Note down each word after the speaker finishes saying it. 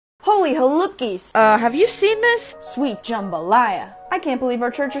Holy halupkis! Have you seen this? Sweet jambalaya. I can't believe our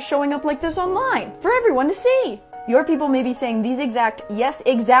church is showing up like this online, for everyone to see! Your people may be saying these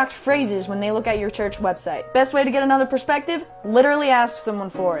exact phrases when they look at your church website. Best way to get another perspective? Literally ask someone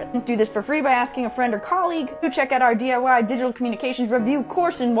for it. Do this for free by asking a friend or colleague. Do check out our DIY digital communications review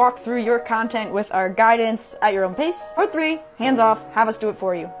course and walk through your content with our guidance at your own pace. Or 3, hands off, have us do it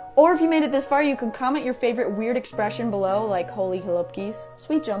for you. Or if you made it this far, you can comment your favorite weird expression below, like holy halupkis,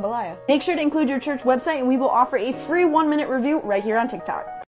 sweet jambalaya. Make sure to include your church website and we will offer a free 1-minute review right here on TikTok.